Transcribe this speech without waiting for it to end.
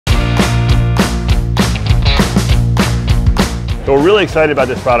So we're really excited about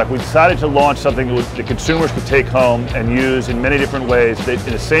this product. We decided to launch something that the consumers could take home and use in many different ways, in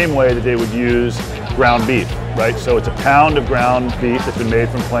the same way that they would use ground beef, right? So it's a pound of ground beef that's been made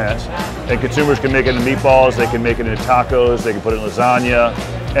from plants, and consumers can make it into meatballs, they can make it into tacos, they can put it in lasagna,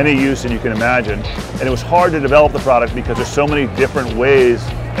 any use that you can imagine. And it was hard to develop the product because there's so many different ways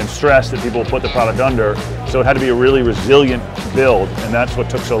and stress that people put the product under, so it had to be a really resilient build, and that's what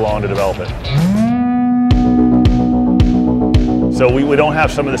took so long to develop it. So we don't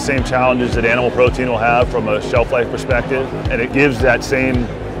have some of the same challenges that animal protein will have from a shelf life perspective, and it gives that same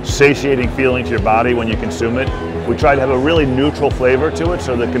satiating feeling to your body when you consume it. We try to have a really neutral flavor to it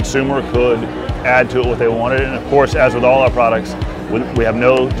so the consumer could add to it what they wanted. And of course, as with all our products, we have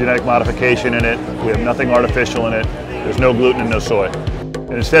no genetic modification in it, we have nothing artificial in it, there's no gluten and no soy.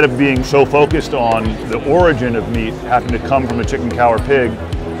 And instead of being so focused on the origin of meat having to come from a chicken, cow, or pig,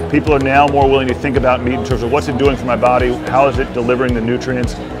 people are now more willing to think about meat in terms of what's it doing for my body, how is it delivering the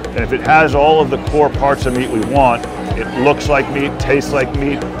nutrients, and if it has all of the core parts of meat we want, it looks like meat, tastes like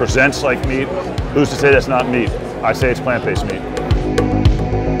meat, presents like meat, who's to say that's not meat? I say it's plant-based meat.